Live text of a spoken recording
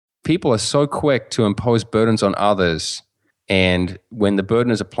people are so quick to impose burdens on others. And when the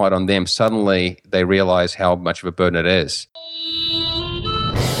burden is applied on them, suddenly they realize how much of a burden it is.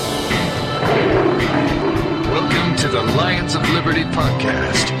 Welcome to the Lions of Liberty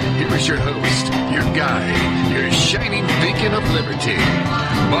podcast. Here is your host, your guide, your shining beacon of liberty,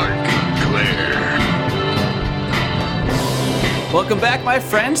 Mark Claire. Welcome back, my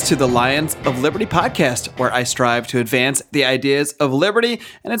friends, to the Lions of Liberty podcast, where I strive to advance the ideas of liberty.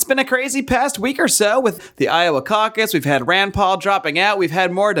 And it's been a crazy past week or so with the Iowa caucus. We've had Rand Paul dropping out. We've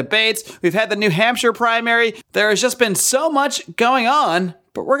had more debates. We've had the New Hampshire primary. There has just been so much going on.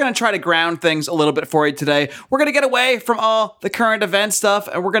 But we're going to try to ground things a little bit for you today. We're going to get away from all the current event stuff,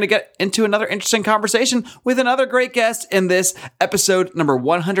 and we're going to get into another interesting conversation with another great guest in this episode number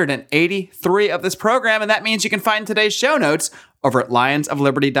 183 of this program. And that means you can find today's show notes over at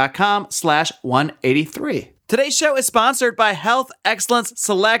lionsofliberty.com/183. Today's show is sponsored by Health Excellence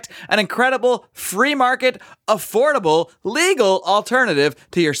Select, an incredible free market, affordable, legal alternative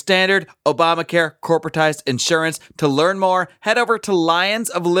to your standard Obamacare corporatized insurance. To learn more, head over to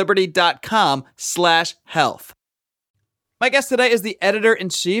lionsofliberty.com/health. My guest today is the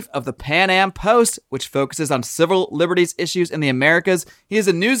editor-in-chief of the Pan Am Post, which focuses on civil liberties issues in the Americas. He is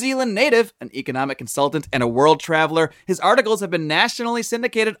a New Zealand native, an economic consultant, and a world traveler. His articles have been nationally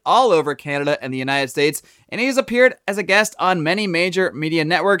syndicated all over Canada and the United States, and he has appeared as a guest on many major media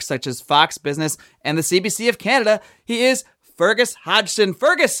networks such as Fox Business and the CBC of Canada. He is Fergus Hodgson.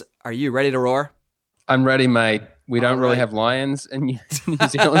 Fergus, are you ready to roar? I'm ready, mate. We don't really have lions in New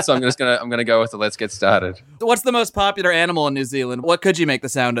Zealand, so I'm gonna go with the let's get started. What's the most popular animal in New Zealand? What could you make the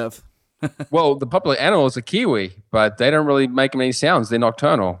sound of? Well, the popular animal is a kiwi, but they don't really make any sounds. They're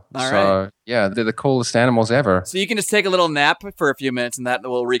nocturnal. All right. Yeah, they're the coolest animals ever. So you can just take a little nap for a few minutes and that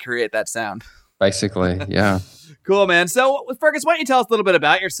will recreate that sound. Basically, yeah. Cool, man. So, Fergus, why don't you tell us a little bit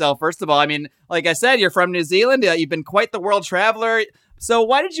about yourself? First of all, I mean, like I said, you're from New Zealand. You've been quite the world traveler. So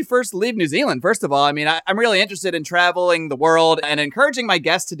why did you first leave New Zealand? First of all, I mean, I'm really interested in traveling the world and encouraging my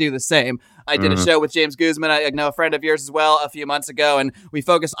guests to do the same. I did a show with James Guzman, I know a friend of yours as well, a few months ago, and we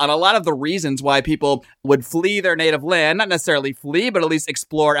focused on a lot of the reasons why people would flee their native land, not necessarily flee, but at least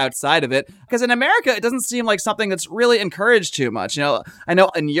explore outside of it. Because in America, it doesn't seem like something that's really encouraged too much. You know, I know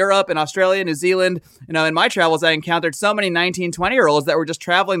in Europe, in Australia, New Zealand, you know, in my travels, I encountered so many 19, 20-year-olds that were just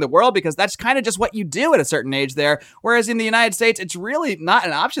traveling the world because that's kind of just what you do at a certain age there. Whereas in the United States, it's really not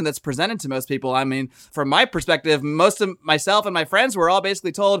an option that's presented to most people. I mean, from my perspective, most of myself and my friends were all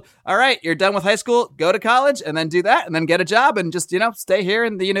basically told, all right, you're done with high school, go to college and then do that and then get a job and just, you know, stay here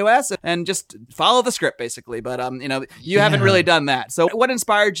in the US and just follow the script basically. But, you know, you haven't really done that. So what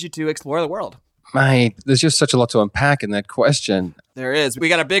inspired you to explore the world? Mate, there's just such a lot to unpack in that question. There is. We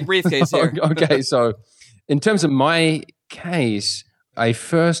got a big briefcase here. Okay, so in terms of my case, I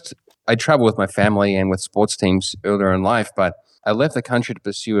traveled with my family and with sports teams earlier in life, but I left the country to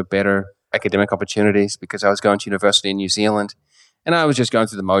pursue a better academic opportunities because I was going to university in New Zealand. And I was just going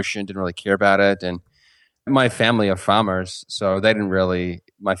through the motion, didn't really care about it. And my family are farmers, so they didn't really.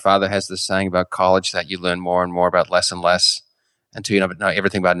 My father has this saying about college that you learn more and more about less and less until you know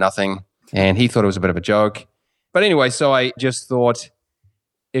everything about nothing. And he thought it was a bit of a joke. But anyway, so I just thought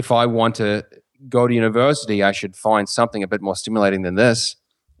if I want to go to university, I should find something a bit more stimulating than this.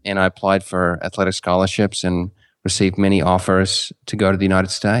 And I applied for athletic scholarships and received many offers to go to the United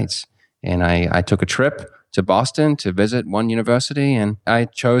States. And I took a trip to Boston to visit one university, and I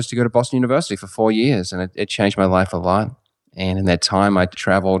chose to go to Boston University for 4 years, and it changed my life a lot. And in that time, I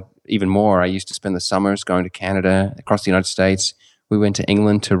traveled even more. I used to spend the summers going to Canada, across the United States. We went to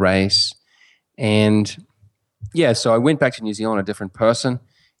England to race. And yeah, so I went back to New Zealand a different person,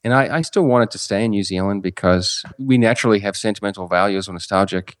 and I still wanted to stay in New Zealand because we naturally have sentimental values or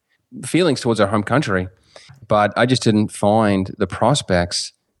nostalgic feelings towards our home country. But I just didn't find the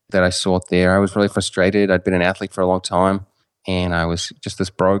prospects that I sought there. I was really frustrated. I'd been an athlete for a long time, and I was just this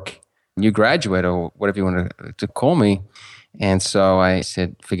broke new graduate or whatever you want to call me. And so I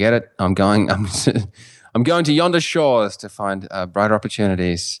said, forget it. I'm going to yonder shores to find brighter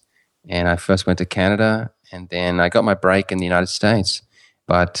opportunities. And I first went to Canada, and then I got my break in the United States.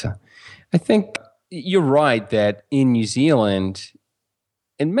 But I think you're right that in New Zealand,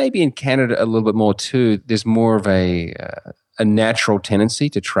 and maybe in Canada a little bit more too, there's more of a natural tendency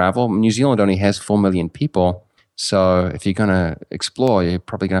to travel. New Zealand only has 4 million people. So if you're going to explore, you're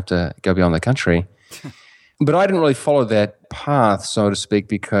probably going to have to go beyond the country. But I didn't really follow that path, so to speak,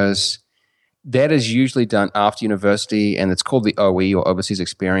 because that is usually done after university, and it's called the OE, or Overseas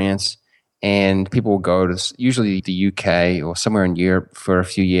Experience. And people will go to usually the UK or somewhere in Europe for a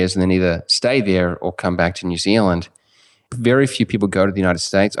few years and then either stay there or come back to New Zealand. Very few people go to the United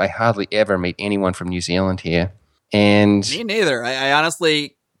States. I hardly ever meet anyone from New Zealand here. And me neither. I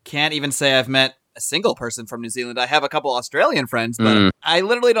honestly can't even say I've met a single person from New Zealand. I have a couple Australian friends, but I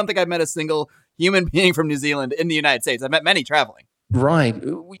literally don't think I've met a single human being from New Zealand in the United States. I've met many traveling. Right.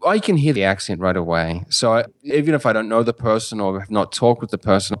 I can hear the accent right away. So even if I don't know the person or have not talked with the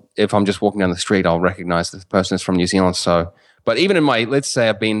person, if I'm just walking down the street, I'll recognize this person is from New Zealand. So, but even in let's say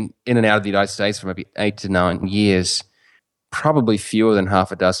I've been in and out of the United States for maybe 8 to 9 years, probably fewer than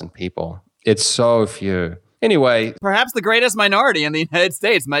half a dozen people. It's so few. Anyway. Perhaps the greatest minority in the United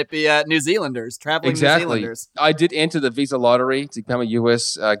States might be New Zealanders, traveling New Zealanders. I did enter the visa lottery to become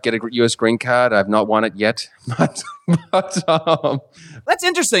get a U.S. green card. I've not won it yet. But that's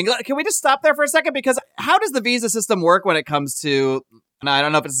interesting. Can we just stop there for a second? Because how does the visa system work when it comes to, and I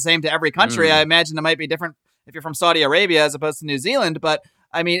don't know if it's the same to every country. I imagine it might be different if you're from Saudi Arabia as opposed to New Zealand. But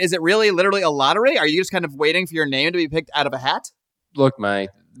I mean, is it really literally a lottery? Are you just kind of waiting for your name to be picked out of a hat? Look,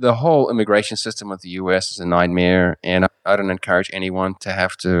 mate. The whole immigration system with the U.S. is a nightmare, and I don't encourage anyone to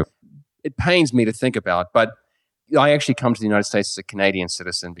have to. It pains me to think about, but I actually come to the United States as a Canadian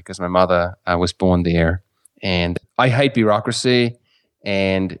citizen because my mother was born there, and I hate bureaucracy.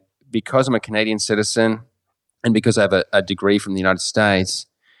 And because I'm a Canadian citizen, and because I have a degree from the United States,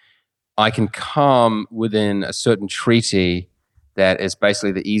 I can come within a certain treaty that is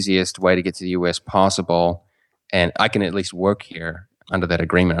basically the easiest way to get to the U.S. possible, and I can at least work here under that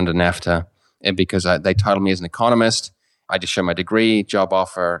agreement, under NAFTA. And because they title me as an economist, I just show my degree, job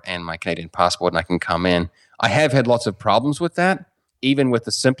offer, and my Canadian passport, and I can come in. I have had lots of problems with that. Even with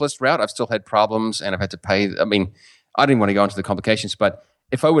the simplest route, I've still had problems, and I've had to pay. I mean, I didn't want to go into the complications, but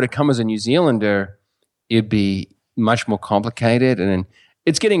if I were to come as a New Zealander, it'd be much more complicated. And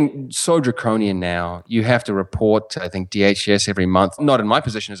it's getting so draconian now. You have to report to, I think, DHS every month. Not in my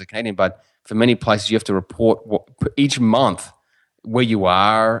position as a Canadian, but for many places, you have to report each month where you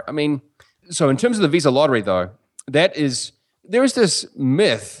are. I mean, so in terms of the visa lottery, though, there is this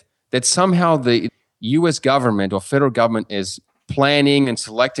myth that somehow the U.S. government or federal government is planning and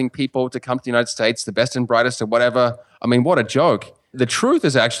selecting people to come to the United States, the best and brightest or whatever. I mean, what a joke. The truth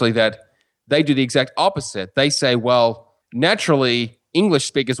is actually that they do the exact opposite. They say, well, naturally, English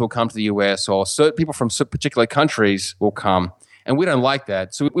speakers will come to the U.S. or certain people from particular countries will come. And we don't like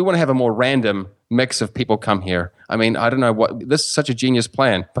that. So we want to have a more random mix of people come here. I mean, I don't know this is such a genius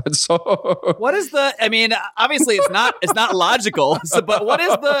plan, but so what is obviously it's not logical.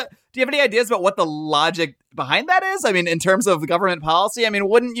 But do you have any ideas about what the logic behind that is? I mean, in terms of government policy, I mean,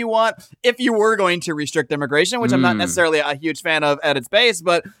 wouldn't you want, if you were going to restrict immigration, which I'm not necessarily a huge fan of at its base,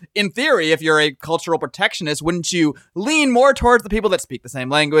 but in theory, if you're a cultural protectionist, wouldn't you lean more towards the people that speak the same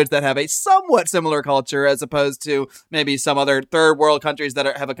language, that have a somewhat similar culture, as opposed to maybe some other third world countries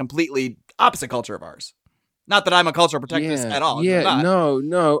that have a completely opposite culture of ours? Not that I'm a cultural protectionist at all. Yeah,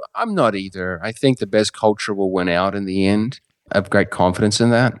 no, I'm not either. I think the best culture will win out in the end. I have great confidence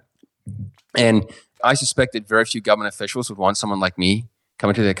in that. And I suspect that very few government officials would want someone like me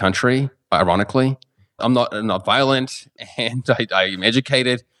coming to their country, ironically. I'm not violent, and I am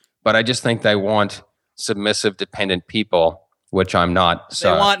educated, but I just think they want submissive, dependent people, which I'm not.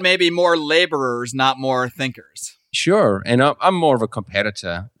 So they want maybe more laborers, not more thinkers. Sure. And I'm more of a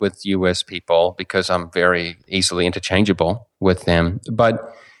competitor with U.S. people because I'm very easily interchangeable with them.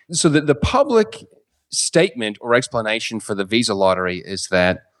 But so the public statement or explanation for the visa lottery is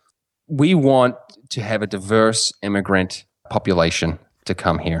that we want to have a diverse immigrant population to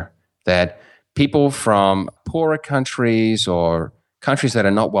come here, that people from poorer countries or countries that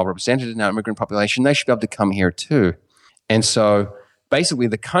are not well represented in our immigrant population, they should be able to come here too. And so basically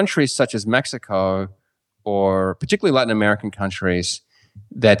the countries such as Mexico or particularly Latin American countries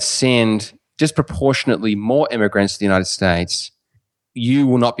that send disproportionately more immigrants to the United States, you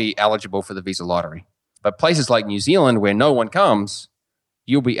will not be eligible for the visa lottery. But places like New Zealand where no one comes,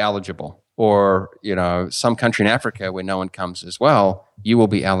 you'll be eligible. Or, some country in Africa where no one comes as well, you will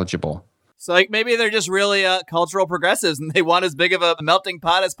be eligible. So maybe they're just really cultural progressives and they want as big of a melting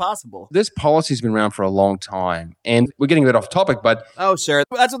pot as possible. This policy's been around for a long time, and we're getting a bit off topic, but... Oh, sure.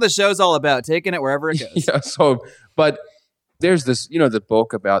 That's what the show's all about, taking it wherever it goes. But there's this, the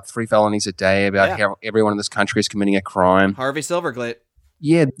book about 3 felonies a day, about how everyone in this country is committing a crime. Harvey Silverglate.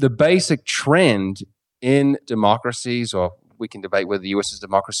 Yeah, the basic trend in democracies, or we can debate whether the U.S. is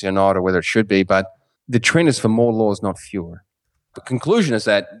democracy or not, or whether it should be, but the trend is for more laws, not fewer. The conclusion is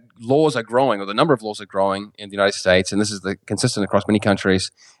that laws are growing, or the number of laws are growing in the United States, and this is consistent across many countries.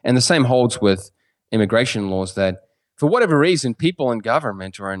 And the same holds with immigration laws, that for whatever reason, people in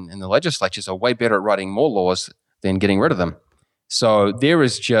government or in the legislatures are way better at writing more laws than getting rid of them. So there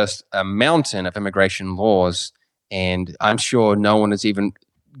is just a mountain of immigration laws, And I'm sure no one is even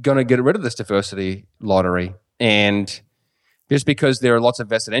going to get rid of this diversity lottery. And just because there are lots of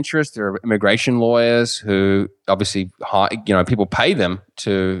vested interests, there are immigration lawyers who obviously, people pay them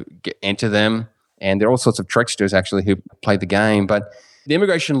to enter them. And there are all sorts of tricksters actually who play the game. But the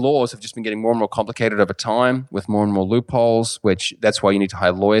immigration laws have just been getting more and more complicated over time with more and more loopholes, which that's why you need to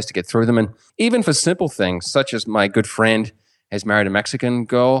hire lawyers to get through them. And even for simple things, such as my good friend has married a Mexican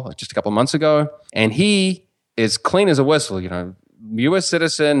girl just a couple of months ago, and he is clean as a whistle, U.S.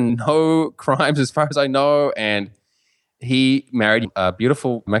 citizen, no crimes as far as I know, and he married a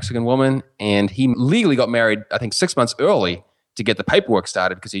beautiful Mexican woman, and he legally got married, I think, 6 months early to get the paperwork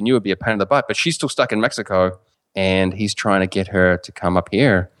started because he knew it'd be a pain in the butt, but she's still stuck in Mexico, and he's trying to get her to come up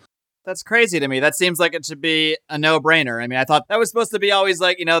here. That's crazy to me. That seems like it should be a no-brainer. I mean, I thought that was supposed to be always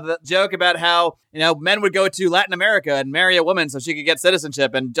like, the joke about how, men would go to Latin America and marry a woman so she could get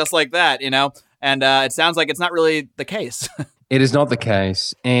citizenship and just like that, and it sounds like it's not really the case. It is not the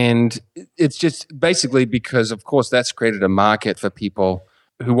case. And it's just basically because, of course, that's created a market for people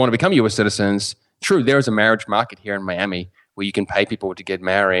who want to become U.S. citizens. True, there is a marriage market here in Miami where you can pay people to get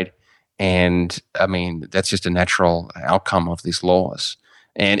married. And I mean, that's just a natural outcome of these laws.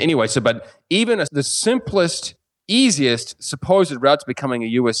 And anyway, but even the simplest, easiest supposed route to becoming a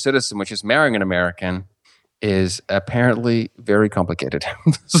U.S. citizen, which is marrying an American, is apparently very complicated.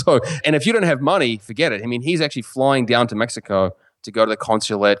 And if you don't have money, forget it. I mean, he's actually flying down to Mexico to go to the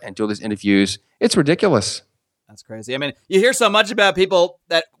consulate and do these interviews. It's ridiculous. That's crazy. I mean, you hear so much about people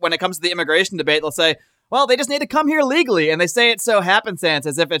that when it comes to the immigration debate, they'll say, well, they just need to come here legally. And they say it so happenstance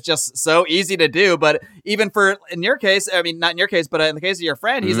as if it's just so easy to do. But even in your case, I mean, not in your case, but in the case of your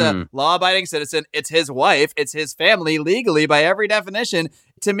friend, he's a law-abiding citizen. It's his wife. It's his family legally by every definition.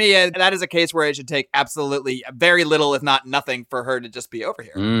 To me, that is a case where it should take absolutely very little, if not nothing, for her to just be over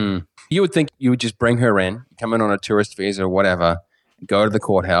here. You would think you would just bring her in, come in on a tourist visa or whatever, go to the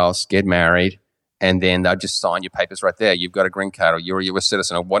courthouse, get married, and then they'll just sign your papers right there. You've got a green card or you're a U.S.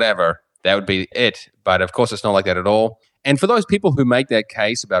 citizen or whatever. That would be it. But of course, it's not like that at all. And for those people who make that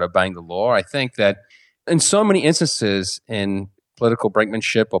case about obeying the law, I think that in so many instances in political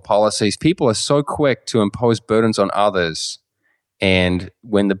brinkmanship or policies, people are so quick to impose burdens on others. And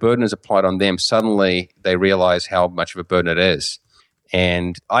when the burden is applied on them, suddenly they realize how much of a burden it is.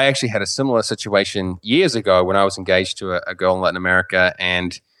 And I actually had a similar situation years ago when I was engaged to a girl in Latin America,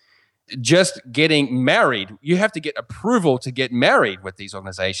 and just getting married, you have to get approval to get married with these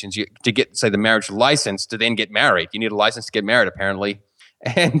organizations. To get, say, the marriage license to then get married. You need a license to get married, apparently.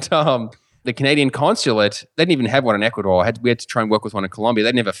 And the Canadian consulate, they didn't even have one in Ecuador. We had to try and work with one in Colombia. They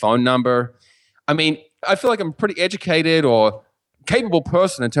didn't have a phone number. I mean, I feel like I'm a pretty educated or capable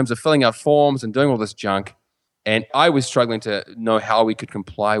person in terms of filling out forms and doing all this junk. And I was struggling to know how we could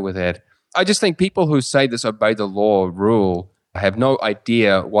comply with it. I just think people who say this obey the law rule have no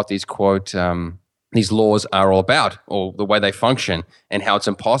idea what these these laws are all about or the way they function and how it's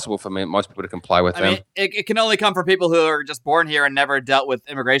impossible for most people to comply with them. I mean, it can only come from people who are just born here and never dealt with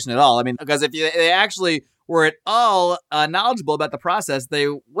immigration at all. I mean, because if they actually were at all knowledgeable about the process, they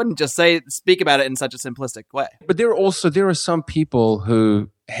wouldn't just speak about it in such a simplistic way. But there are some people who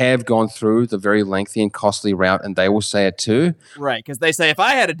have gone through the very lengthy and costly route, and they will say it too. Right, because they say, if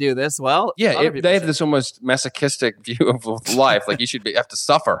I had to do this, well... Yeah, they have this almost masochistic view of life, like you should have to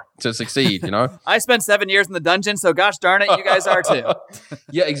suffer to succeed, I spent 7 years in the dungeon, so gosh darn it, you guys are too.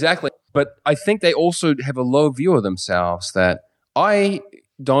 Yeah, exactly. But I think they also have a low view of themselves, that I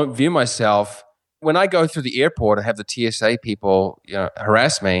don't view myself... When I go through the airport and have the TSA people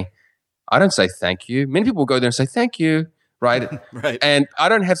harass me, I don't say thank you. Many people go there and say thank you. Right. Right. And I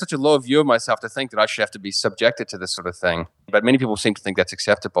don't have such a low view of myself to think that I should have to be subjected to this sort of thing. But many people seem to think that's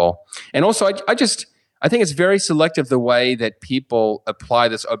acceptable. And also, I think it's very selective the way that people apply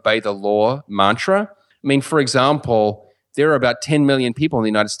this obey the law mantra. I mean, for example, there are about 10 million people in the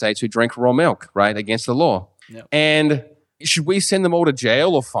United States who drink raw milk, right, against the law. Yep. And should we send them all to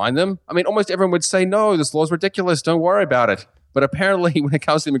jail or fine them? I mean, almost everyone would say, no, this law is ridiculous. Don't worry about it. But apparently, when it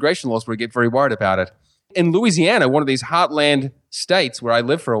comes to immigration laws, we get very worried about it. In Louisiana, one of these heartland states where I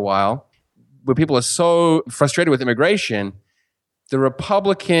lived for a while, where people are so frustrated with immigration, the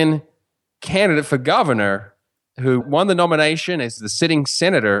Republican candidate for governor who won the nomination as the sitting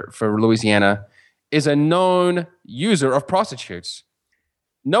senator for Louisiana is a known user of prostitutes.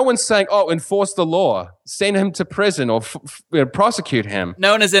 No one's saying, enforce the law, send him to prison or prosecute him.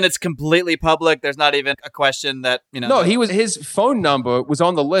 Known as in it's completely public. There's not even a question that, No, his phone number was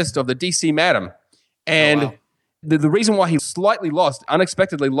on the list of the DC madam. And the reason why he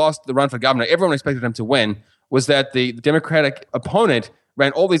unexpectedly lost the run for governor, everyone expected him to win, was that the Democratic opponent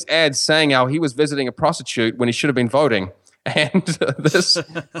ran all these ads saying how he was visiting a prostitute when he should have been voting. And this...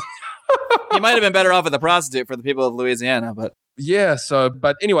 He might have been better off with a prostitute for the people of Louisiana, but... Yeah,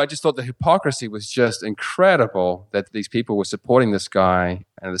 but anyway, I just thought the hypocrisy was just incredible that these people were supporting this guy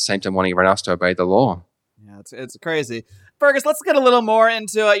and at the same time wanting everyone else to obey the law. Yeah, it's crazy. Fergus, let's get a little more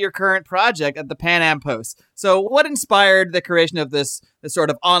into your current project at the Pan Am Post. So what inspired the creation of this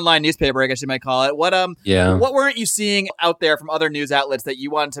sort of online newspaper, I guess you might call it? What weren't you seeing out there from other news outlets that you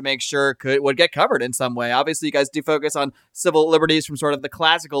wanted to make sure would get covered in some way? Obviously, you guys do focus on civil liberties from sort of the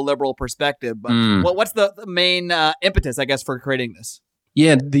classical liberal perspective, but what's the main impetus, I guess, for creating this?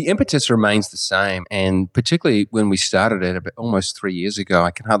 Yeah, the impetus remains the same. And particularly when we started it almost 3 years ago,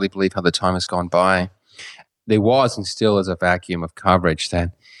 I can hardly believe how the time has gone by. There was and still is a vacuum of coverage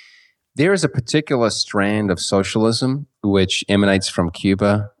that there is a particular strand of socialism which emanates from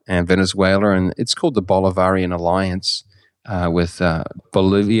Cuba and Venezuela, and it's called the Bolivarian Alliance with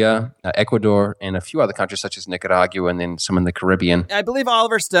Bolivia, Ecuador, and a few other countries such as Nicaragua and then some in the Caribbean. I believe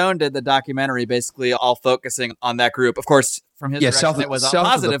Oliver Stone did the documentary basically all focusing on that group. Of course, from his direction, it was a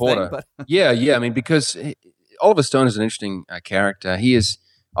positive thing. But yeah. I mean, because Oliver Stone is an interesting character. He is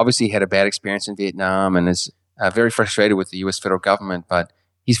obviously had a bad experience in Vietnam and is very frustrated with the U.S. federal government, but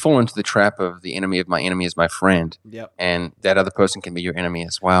he's fallen into the trap of the enemy of my enemy is my friend. Yep. And that other person can be your enemy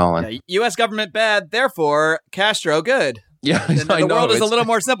as well. And U.S. government bad, therefore Castro good. Yeah, the world is a little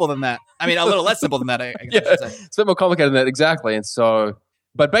more simple than that. I mean, a little less simple than that, I guess. Yeah, it's a bit more complicated than that, exactly. And so,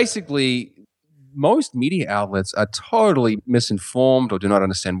 but basically, most media outlets are totally misinformed or do not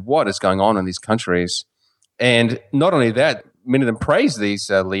understand what is going on in these countries. And not only that, many of them praise these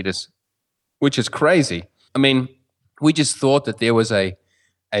leaders, which is crazy. I mean, we just thought that there was a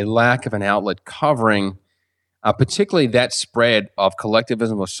lack of an outlet covering particularly that spread of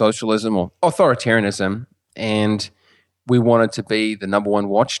collectivism or socialism or authoritarianism. And we wanted to be the number one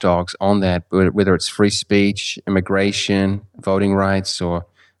watchdogs on that, whether it's free speech, immigration, voting rights, or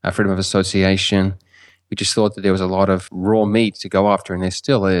freedom of association. We just thought that there was a lot of raw meat to go after, and there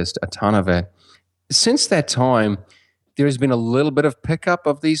still is a ton of it. Since that time, there has been a little bit of pickup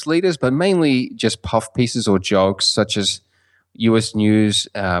of these leaders, but mainly just puff pieces or jokes, such as U.S. News,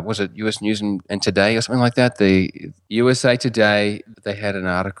 was it U.S. News and Today or something like that? The USA Today, they had an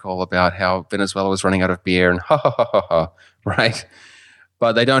article about how Venezuela was running out of beer and right?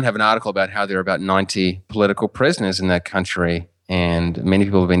 But they don't have an article about how there are about 90 political prisoners in that country and many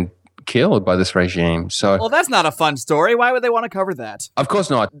people have been killed by this regime. So, well, that's not a fun story. Why would they want to cover that? Of course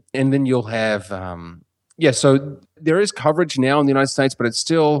not. And then you'll have, so there is coverage now in the United States, but it's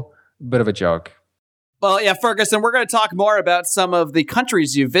still a bit of a joke. Well, yeah, Ferguson, we're going to talk more about some of the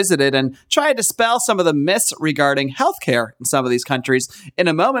countries you visited and try to dispel some of the myths regarding healthcare in some of these countries in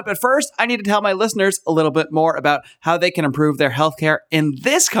a moment. But first, I need to tell my listeners a little bit more about how they can improve their healthcare in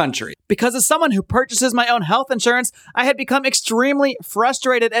this country. Because as someone who purchases my own health insurance, I had become extremely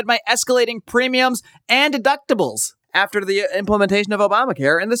frustrated at my escalating premiums and deductibles after the implementation of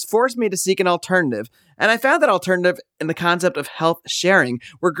Obamacare, and this forced me to seek an alternative. And I found that alternative in the concept of health sharing,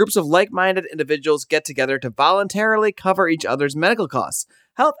 where groups of like-minded individuals get together to voluntarily cover each other's medical costs.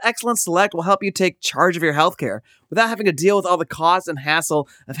 Health Excellence Select will help you take charge of your healthcare without having to deal with all the cost and hassle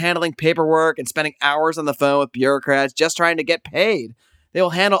of handling paperwork and spending hours on the phone with bureaucrats just trying to get paid. They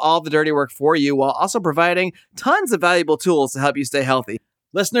will handle all the dirty work for you while also providing tons of valuable tools to help you stay healthy.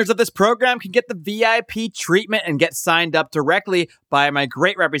 Listeners of this program can get the VIP treatment and get signed up directly by my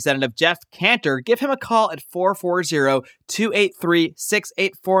great representative, Jeff Cantor. Give him a call at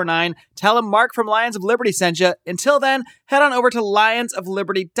 440-283-6849. Tell him Mark from Lions of Liberty sent you. Until then, head on over to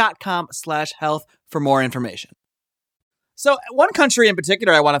lionsofliberty.com/health for more information. So one country in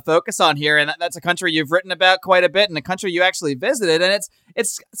particular I want to focus on here, and that's a country you've written about quite a bit and a country you actually visited. And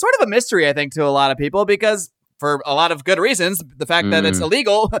it's sort of a mystery, I think, to a lot of people because for a lot of good reasons, the fact that it's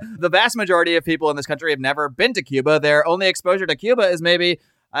illegal, the vast majority of people in this country have never been to Cuba. Their only exposure to Cuba is maybe,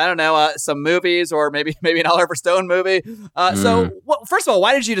 I don't know, some movies or maybe an Oliver Stone movie. So, first of all,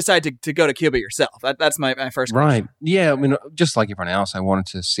 why did you decide to go to Cuba yourself? That's my first question. Right. Yeah, I mean, just like everyone else, I wanted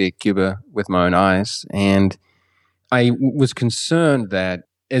to see Cuba with my own eyes. And I was concerned that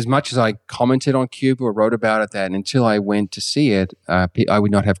as much as I commented on Cuba or wrote about it, that until I went to see it, I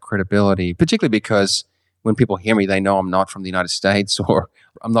would not have credibility, particularly because when people hear me, they know I'm not from the United States or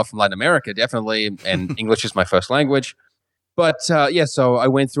I'm not from Latin America, definitely, and English is my first language. But so I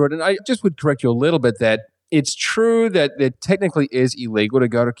went through it, and I just would correct you a little bit that it's true that it technically is illegal to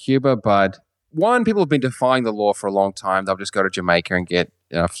go to Cuba, but one, people have been defying the law for a long time. They'll just go to Jamaica and get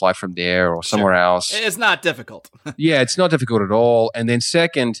a flight from there or somewhere else. It's not difficult. Yeah, it's not difficult at all. And then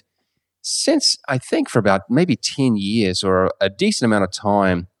second, since I think for about maybe 10 years or a decent amount of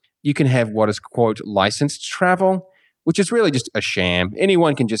time, you can have what is, quote, licensed travel, which is really just a sham.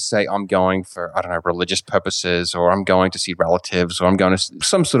 Anyone can just say, I'm going for, I don't know, religious purposes, or I'm going to see relatives, or I'm going to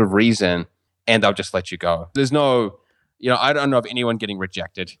some sort of reason, and they'll just let you go. There's no, I don't know of anyone getting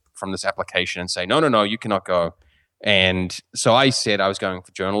rejected from this application and say, no, you cannot go. And so I said I was going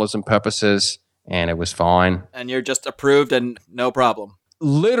for journalism purposes, and it was fine. And you're just approved and no problem.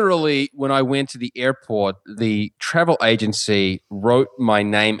 Literally, when I went to the airport, the travel agency wrote my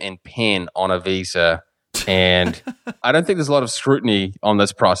name in pen on a visa, and I don't think there's a lot of scrutiny on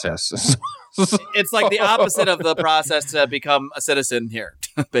this process. It's like the opposite of the process to become a citizen here,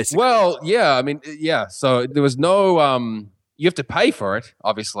 basically. Well, yeah, I mean, yeah. So there was no, you have to pay for it,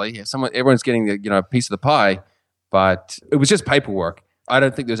 obviously. Everyone's getting a piece of the pie, but it was just paperwork. I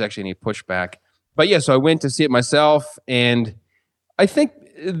don't think there's actually any pushback. But yeah, so I went to see it myself, and I think,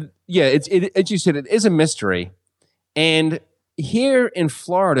 as you said, it is a mystery. And here in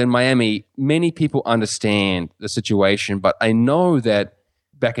Florida, in Miami, many people understand the situation, but I know that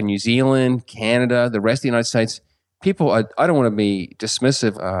back in New Zealand, Canada, the rest of the United States, people, I don't want to be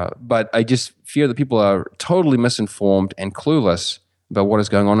dismissive, but I just fear that people are totally misinformed and clueless about what is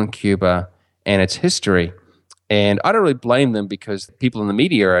going on in Cuba and its history. And I don't really blame them, because people in the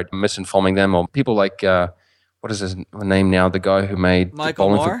media are misinforming them, or people like, what is his name now? The guy who made Michael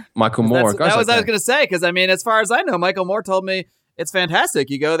Moore. Michael Moore. That was what I was going to say, because I mean, as far as I know, Michael Moore told me it's fantastic.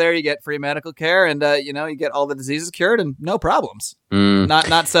 You go there, you get free medical care, and you get all the diseases cured and no problems.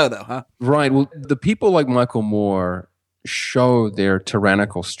 Not so though, huh? Right. Well, the people like Michael Moore show their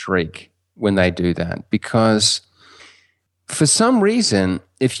tyrannical streak when they do that, because for some reason,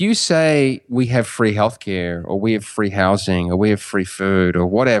 if you say we have free healthcare, or we have free housing, or we have free food, or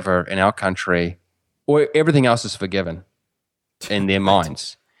whatever in our country, or everything else is forgiven in their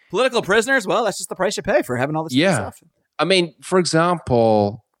minds. Political prisoners, well, that's just the price you pay for having all this stuff. I mean, for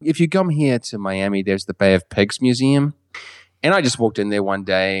example, if you come here to Miami, there's the Bay of Pigs Museum. And I just walked in there one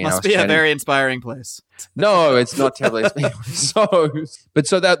day. Must be a very inspiring place. No, it's not terribly.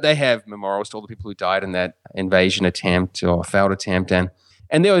 So that they have memorials to all the people who died in that invasion attempt or failed attempt.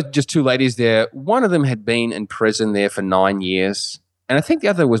 And there were just two ladies there. One of them had been in prison there for 9 years. And I think the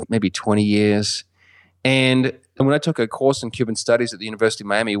other was maybe 20 years. And when I took a course in Cuban studies at the University of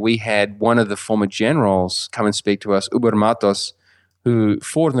Miami, we had one of the former generals come and speak to us, Hugo Matos, who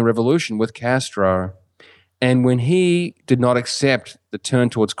fought in the revolution with Castro. And when he did not accept the turn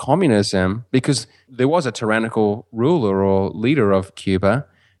towards communism, because there was a tyrannical ruler or leader of Cuba,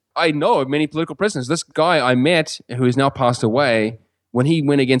 I know of many political prisoners. This guy I met, who has now passed away, when he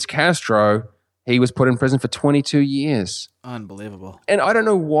went against Castro, he was put in prison for 22 years. Unbelievable. And I don't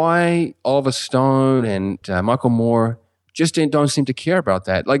know why Oliver Stone and Michael Moore just don't seem to care about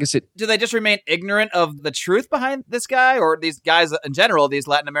that. Like I said, do they just remain ignorant of the truth behind this guy, or these guys in general, these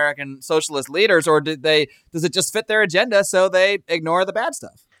Latin American socialist leaders, or does it just fit their agenda so they ignore the bad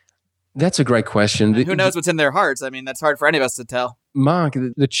stuff? That's a great question. And who knows what's in their hearts? I mean, that's hard for any of us to tell. Mark,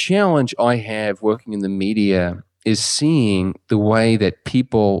 the challenge I have working in the media is seeing the way that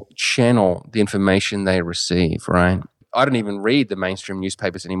people channel the information they receive, right? I don't even read the mainstream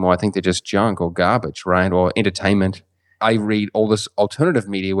newspapers anymore. I think they're just junk or garbage, right? Or entertainment. I read all this alternative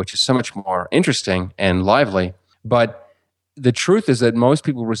media, which is so much more interesting and lively. But the truth is that most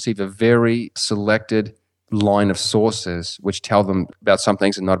people receive a very selected line of sources which tell them about some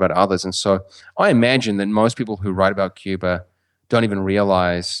things and not about others. And so I imagine that most people who write about Cuba don't even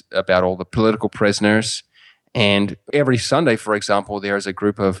realize about all the political prisoners. And every Sunday, for example, there is a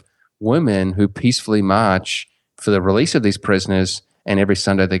group of women who peacefully march for the release of these prisoners, and every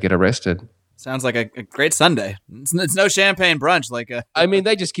Sunday they get arrested. Sounds like a great Sunday. It's no champagne brunch. I mean,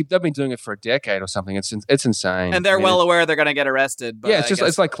 they've been doing it for a decade or something. It's insane. And they're well aware they're going to get arrested. But yeah,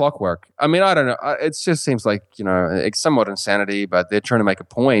 it's like clockwork. I mean, I don't know. It just seems like, it's somewhat insanity, but they're trying to make a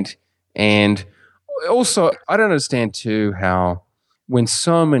point. And also, I don't understand too how when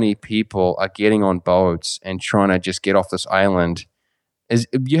so many people are getting on boats and trying to just get off this island,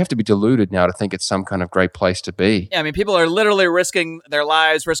 you have to be deluded now to think it's some kind of great place to be. Yeah, I mean, people are literally risking their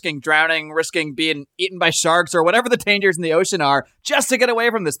lives, risking drowning, risking being eaten by sharks or whatever the dangers in the ocean are just to get away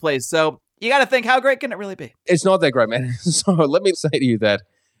from this place. So you got to think, how great can it really be? It's not that great, man. So let me say to you that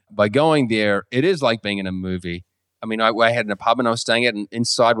by going there, it is like being in a movie. I mean, I had an apartment I was staying at, and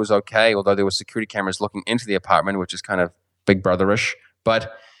inside was okay, although there were security cameras looking into the apartment, which is kind of Big Brother-ish.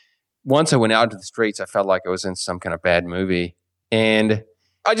 But once I went out into the streets, I felt like I was in some kind of bad movie. And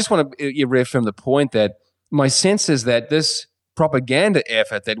I just want to reaffirm the point that my sense is that this propaganda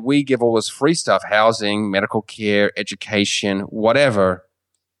effort that we give all this free stuff, housing, medical care, education, whatever,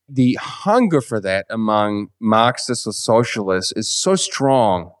 the hunger for that among Marxists or socialists is so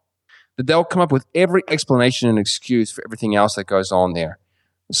strong that they'll come up with every explanation and excuse for everything else that goes on there.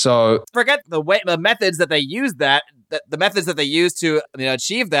 So forget the methods that they use the methods that they use to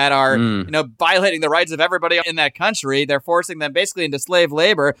achieve that are violating the rights of everybody in that country. They're forcing them basically into slave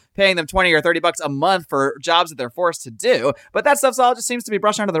labor, paying them $20 or $30 a month for jobs that they're forced to do. But that stuff all just seems to be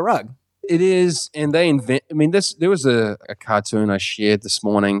brushed under the rug. It is, and they invent. I mean, there was a cartoon I shared this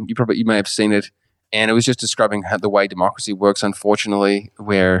morning. You may have seen it, and it was just describing how the way democracy works. Unfortunately,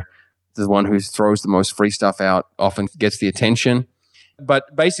 where the one who throws the most free stuff out often gets the attention.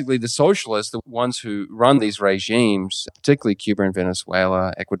 But basically, the socialists, the ones who run these regimes, particularly Cuba and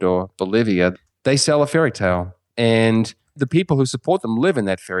Venezuela, Ecuador, Bolivia, they sell a fairy tale. And the people who support them live in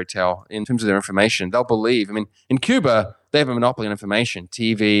that fairy tale in terms of their information. They'll believe. I mean, in Cuba, they have a monopoly on information,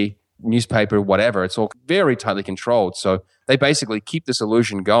 TV, newspaper, whatever. It's all very tightly controlled. So they basically keep this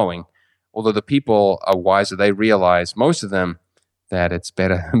illusion going. Although the people are wiser, they realize, most of them, that it's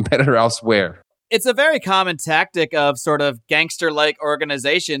better elsewhere. It's a very common tactic of sort of gangster-like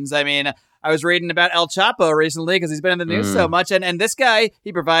organizations. I mean, I was reading about El Chapo recently because he's been in the news so much. And this guy,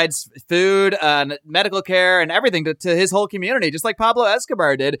 he provides food, medical care, and everything to his whole community, just like Pablo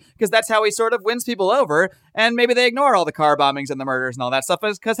Escobar did, because that's how he sort of wins people over. And maybe they ignore all the car bombings and the murders and all that stuff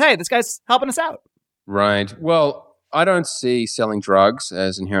because, hey, this guy's helping us out. Right. Well, I don't see selling drugs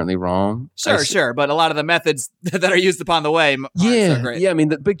as inherently wrong. Sure. But a lot of the methods that are used upon the way aren't so great. Yeah. I mean,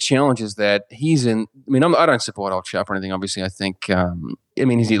 the big challenge is that he's in. I mean, I don't support El Chapo or anything. Obviously, I think.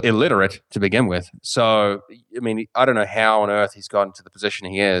 He's illiterate to begin with. So, I mean, I don't know how on earth he's gotten to the position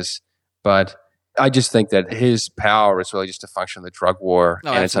he is, but I just think that his power is really just a function of the drug war.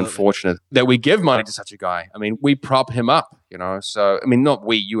 And absolutely. It's unfortunate that we give money to such a guy. I mean, we prop him up, So, I mean, not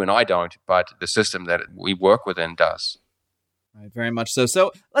we, you and I don't, but the system that we work within does. Right, very much so.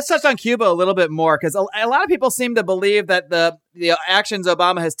 So let's touch on Cuba a little bit more, because a lot of people seem to believe that the actions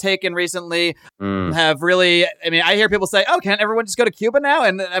Obama has taken recently have really, I mean, I hear people say, oh, can't everyone just go to Cuba now?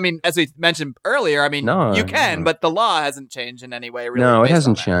 And I mean, as we mentioned earlier, I mean, you can, but the law hasn't changed in any way. Really, no, it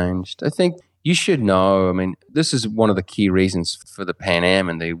hasn't changed. I think you should know, I mean, this is one of the key reasons for the Pan Am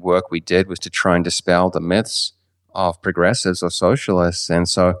and the work we did was to try and dispel the myths of progressives or socialists. And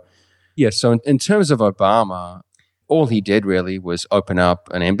so, so in terms of Obama, all he did really was open up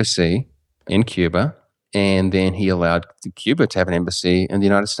an embassy in Cuba, and then he allowed Cuba to have an embassy in the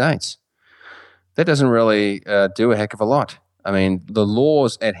United States. That doesn't really do a heck of a lot. I mean, the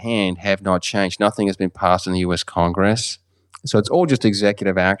laws at hand have not changed. Nothing has been passed in the U.S. Congress. So it's all just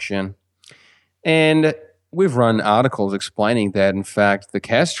executive action. And we've run articles explaining that, in fact, the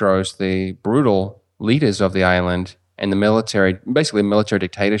Castros, the brutal leaders of the island and the military, basically military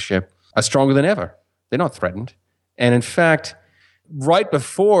dictatorship, are stronger than ever. They're not threatened. And in fact, right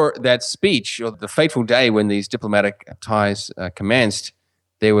before that speech, or the fateful day when these diplomatic ties commenced,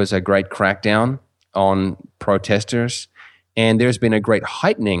 there was a great crackdown on protesters. And there's been a great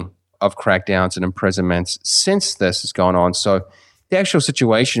heightening of crackdowns and imprisonments since this has gone on. So the actual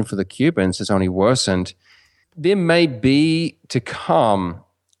situation for the Cubans has only worsened. There may be to come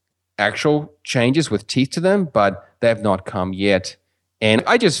actual changes with teeth to them, but they have not come yet. And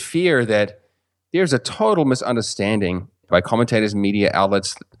I just fear that there's a total misunderstanding by commentators and media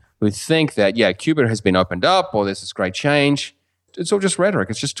outlets who think that, Cuba has been opened up or there's this great change. It's all just rhetoric.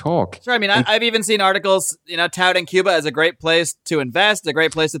 It's just talk. Sure. I mean, I've even seen articles, touting Cuba as a great place to invest, a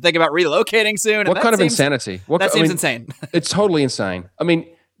great place to think about relocating soon. What kind of insanity? That seems insane. It's totally insane. I mean,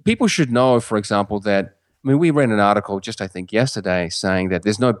 people should know, for example, that, we read an article just, I think, yesterday saying that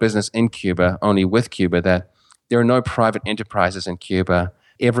there's no business in Cuba, only with Cuba, that there are no private enterprises in Cuba.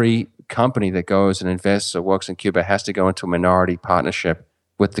 Every company that goes and invests or works in Cuba has to go into a minority partnership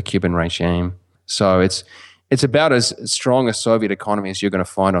with the Cuban regime. So it's about as strong a Soviet economy as you're going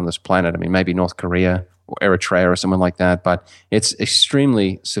to find on this planet. I mean, maybe North Korea or Eritrea or someone like that, but it's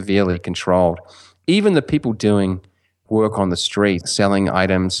extremely severely controlled. Even the people doing work on the street, selling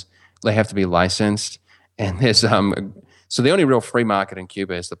items, they have to be licensed. And there's so the only real free market in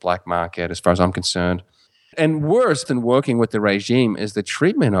Cuba is the black market, as far as I'm concerned. And worse than working with the regime is the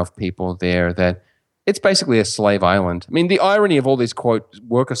treatment of people there, that it's basically a slave island. I mean, the irony of all these, quote,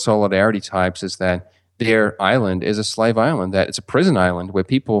 worker solidarity types is that their island is a slave island, that it's a prison island where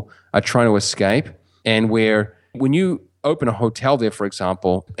people are trying to escape, and where when you open a hotel there, for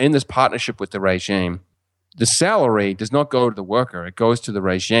example, in this partnership with the regime, the salary does not go to the worker. It goes to the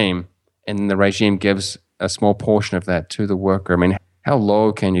regime, and the regime gives a small portion of that to the worker. I mean, how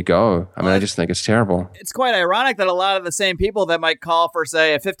low can you go? I mean, I just think it's terrible. It's quite ironic that a lot of the same people that might call for,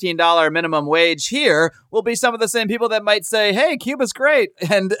 say, a $15 minimum wage here will be some of the same people that might say, hey, Cuba's great.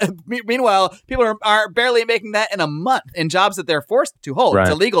 And meanwhile, people are barely making that in a month in jobs that they're forced to hold. Right.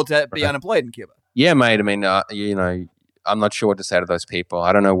 It's illegal to be unemployed in Cuba. Yeah, mate. I mean, I'm not sure what to say to those people.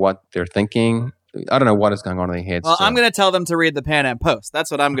 I don't know what they're thinking. I don't know what is going on in their heads. Well, I'm going to tell them to read the Pan Am Post.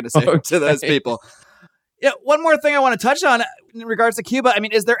 That's what I'm going to say to those people. Yeah, one more thing I want to touch on in regards to Cuba. I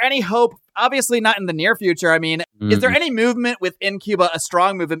mean, is there any hope? Obviously not in the near future. I mean, is there any movement within Cuba, a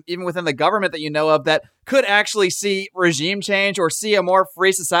strong movement, even within the government that you know of, that could actually see regime change or see a more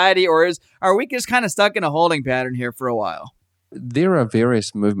free society? Or are we just kind of stuck in a holding pattern here for a while? There are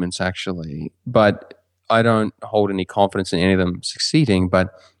various movements, actually, but I don't hold any confidence in any of them succeeding.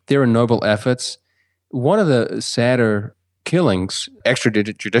 But there are noble efforts. One of the sadder killings,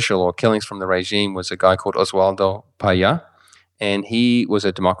 extrajudicial or killings from the regime, was a guy called Oswaldo Paya. And he was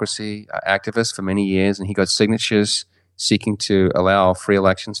a democracy activist for many years, and he got signatures seeking to allow free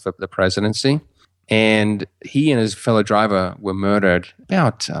elections for the presidency. And he and his fellow driver were murdered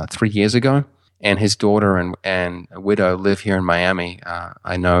about 3 years ago. And his daughter and a widow live here in Miami.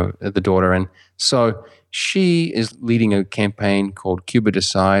 I know the daughter. And so she is leading a campaign called Cuba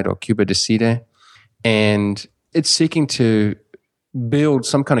Decide or Cuba Decide. And it's seeking to build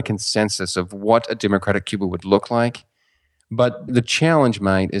some kind of consensus of what a democratic Cuba would look like. But the challenge,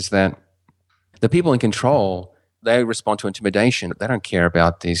 mate, is that the people in control, they respond to intimidation. They don't care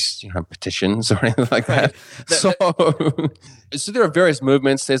about these, petitions or anything like that. So there are various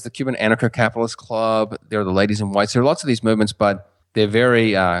movements. There's the Cuban Anarcho-Capitalist Club. There are the Ladies in Whites. There are lots of these movements, but they're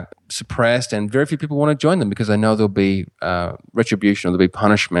very suppressed, and very few people want to join them because they know there'll be retribution or there'll be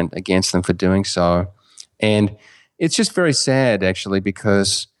punishment against them for doing so. And it's just very sad, actually,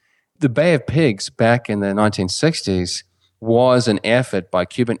 because the Bay of Pigs back in the 1960s was an effort by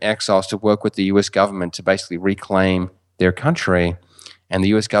Cuban exiles to work with the U.S. government to basically reclaim their country, and the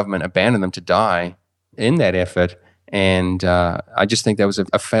U.S. government abandoned them to die in that effort. And I just think that was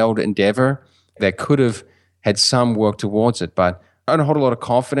a failed endeavor that could have had some work towards it, but I don't hold a lot of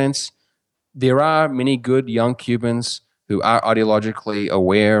confidence. There are many good young Cubans who are ideologically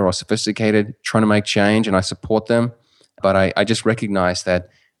aware or sophisticated, trying to make change, and I support them. But I just recognize that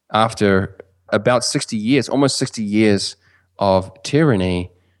after about 60 years, almost 60 years of tyranny,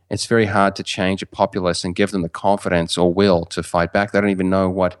 it's very hard to change a populace and give them the confidence or will to fight back. They don't even know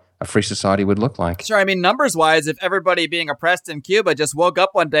what a free society would look like. Sure. I mean, numbers-wise, if everybody being oppressed in Cuba just woke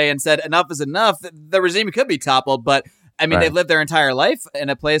up one day and said, enough is enough, the regime could be toppled. But I mean, They've lived their entire life in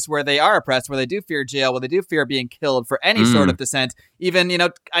a place where they are oppressed, where they do fear jail, where they do fear being killed for any sort of dissent. Even,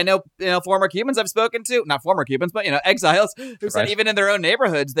 I know, former Cubans I've spoken to, not former Cubans, but, exiles who said even in their own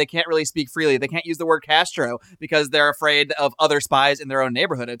neighborhoods, they can't really speak freely. They can't use the word Castro because they're afraid of other spies in their own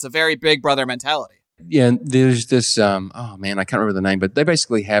neighborhood. It's a very big brother mentality. Yeah, and there's this, I can't remember the name, but they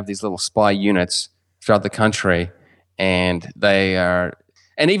basically have these little spy units throughout the country, and they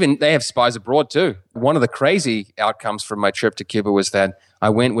have spies abroad too. One of the crazy outcomes from my trip to Cuba was that I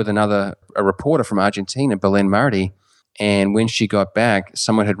went with a reporter from Argentina, Belén Martí, and when she got back,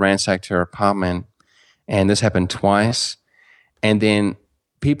 someone had ransacked her apartment, and this happened twice. And then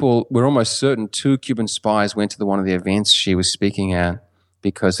people were almost certain 2 Cuban spies went to one of the events she was speaking at,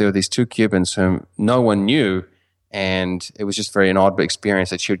 because there were these 2 Cubans whom no one knew, and it was just an odd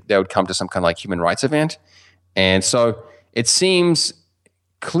experience that they would come to some kind of like human rights event. And so it seems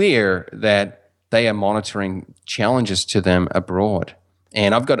clear that they are monitoring challenges to them abroad.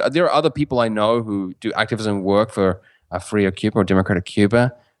 And there are other people I know who do activism work for a freer Cuba or democratic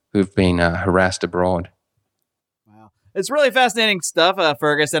Cuba who've been harassed abroad. It's really fascinating stuff,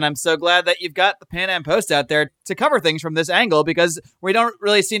 Fergus, and I'm so glad that you've got the Pan Am Post out there to cover things from this angle, because we don't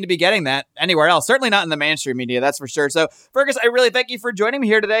really seem to be getting that anywhere else, certainly not in the mainstream media, that's for sure. So, Fergus, I really thank you for joining me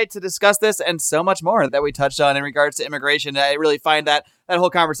here today to discuss this and so much more that we touched on in regards to immigration. I really find that whole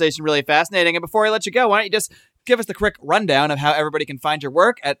conversation really fascinating. And before I let you go, why don't you just give us the quick rundown of how everybody can find your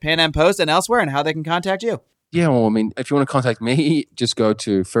work at Pan Am Post and elsewhere, and how they can contact you? Yeah, well, I mean, if you want to contact me, just go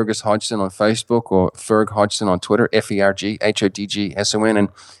to Fergus Hodgson on Facebook or Ferg Hodgson on Twitter, FergHodgson. And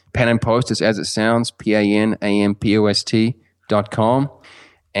Pan Am Post is as it sounds, PANAMPOST.com.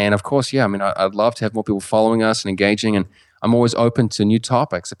 And of course, I'd love to have more people following us and engaging. And I'm always open to new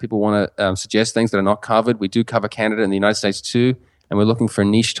topics. If people want to suggest things that are not covered, we do cover Canada and the United States too. And we're looking for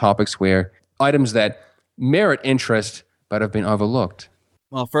niche topics items that merit interest but have been overlooked.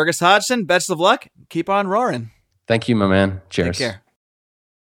 Well, Fergus Hodgson, best of luck. Keep on roaring. Thank you, my man. Cheers. Take care.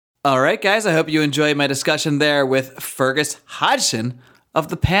 All right, guys. I hope you enjoyed my discussion there with Fergus Hodgson of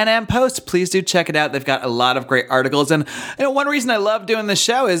the Pan Am Post. Please do check it out. They've got a lot of great articles. And one reason I love doing this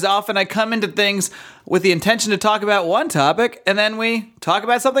show is often I come into things with the intention to talk about one topic, and then we talk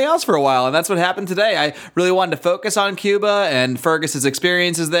about something else for a while. And that's what happened today. I really wanted to focus on Cuba and Fergus's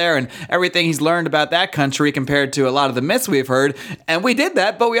experiences there and everything he's learned about that country compared to a lot of the myths we've heard. And we did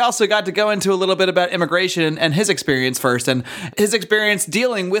that, but we also got to go into a little bit about immigration and his experience first, and his experience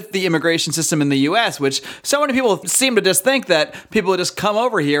dealing with the immigration system in the U.S., which so many people seem to just think that people just come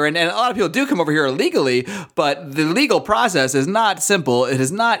over here, and a lot of people do come over here illegally, but the legal process is not simple. It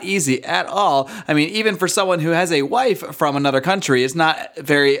is not easy at all. I mean, even for someone who has a wife from another country, it's not a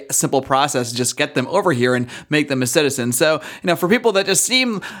very simple process to just get them over here and make them a citizen. So, for people that just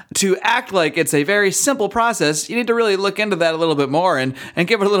seem to act like it's a very simple process, you need to really look into that a little bit more and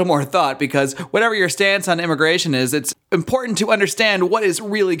give it a little more thought, because whatever your stance on immigration is, it's important to understand what is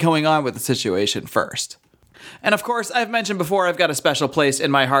really going on with the situation first. And of course, I've mentioned before, I've got a special place in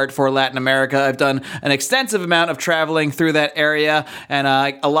my heart for Latin America. I've done an extensive amount of traveling through that area, and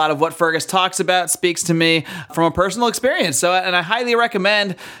a lot of what Fergus talks about speaks to me from a personal experience. And I highly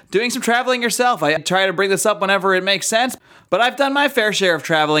recommend doing some traveling yourself. I try to bring this up whenever it makes sense, but I've done my fair share of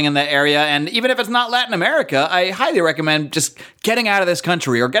traveling in that area, and even if it's not Latin America, I highly recommend just getting out of this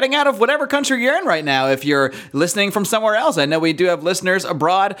country or getting out of whatever country you're in right now if you're listening from somewhere else. I know we do have listeners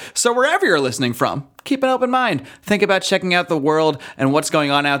abroad, so wherever you're listening from, keep an open mind. Think about checking out the world and what's going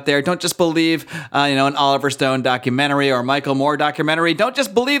on out there. Don't just believe, an Oliver Stone documentary or Michael Moore documentary. Don't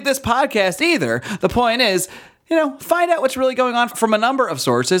just believe this podcast either. The point is, find out what's really going on from a number of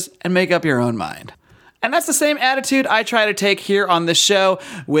sources and make up your own mind. And that's the same attitude I try to take here on this show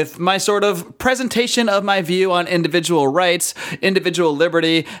with my sort of presentation of my view on individual rights, individual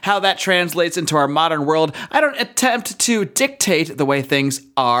liberty, how that translates into our modern world. I don't attempt to dictate the way things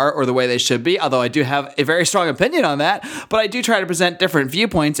are or the way they should be, although I do have a very strong opinion on that, but I do try to present different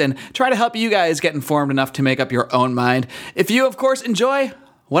viewpoints and try to help you guys get informed enough to make up your own mind. If you, of course, enjoy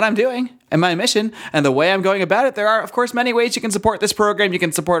what I'm doing and my mission and the way I'm going about it, there are, of course, many ways you can support this program. You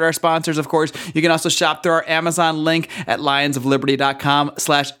can support our sponsors, of course. You can also shop through our Amazon link at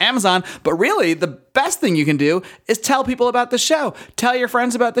lionsofliberty.com/Amazon. But really, the best thing you can do is tell people about the show. Tell your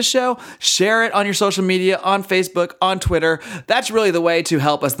friends about the show. Share it on your social media, on Facebook, on Twitter. That's really the way to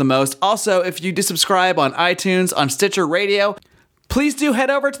help us the most. Also, if you do subscribe on iTunes, on Stitcher Radio, please do head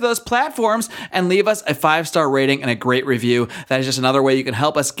over to those platforms and leave us a 5-star rating and a great review. That is just another way you can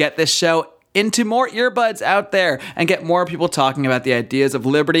help us get this show into more earbuds out there and get more people talking about the ideas of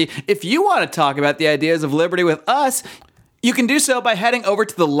liberty. If you want to talk about the ideas of liberty with us, you can do so by heading over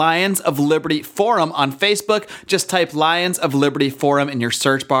to the Lions of Liberty Forum on Facebook. Just type Lions of Liberty Forum in your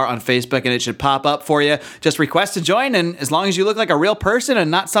search bar on Facebook and it should pop up for you. Just request to join, and as long as you look like a real person and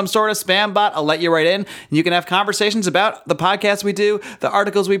not some sort of spam bot, I'll let you right in. And you can have conversations about the podcast we do, the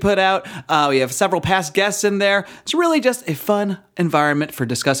articles we put out. We have several past guests in there. It's really just a fun environment for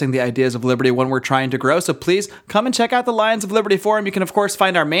discussing the ideas of liberty when we're trying to grow. So please come and check out the Lions of Liberty Forum. You can, of course,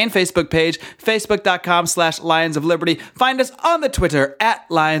 find our main Facebook page, facebook.com/Lions of Liberty. Find us on the Twitter at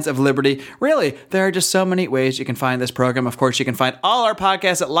Lions of Liberty. Really, there are just so many ways you can find this program. Of course, you can find all our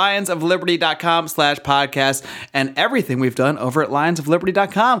podcasts at lionsofliberty.com/podcast and everything we've done over at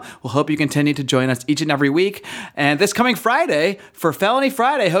lionsofliberty.com. We'll hope you continue to join us each and every week. And this coming Friday, for Felony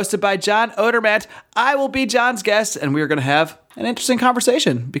Friday, hosted by John Odermatt, I will be John's guest, and we are going to have an interesting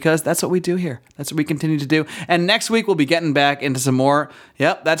conversation because that's what we do here. That's what we continue to do. And next week, we'll be getting back into some more.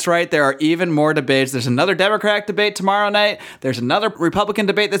 Yep, that's right. There are even more debates. There's another Democratic debate tomorrow night. There's another Republican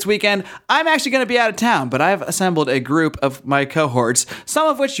debate this weekend. I'm actually going to be out of town, but I've assembled a group of my cohorts, some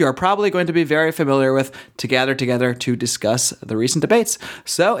of which you are probably going to be very familiar with, to gather together to discuss the recent debates.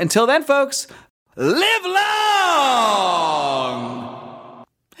 So until then, folks, live long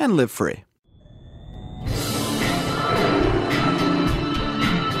and live free.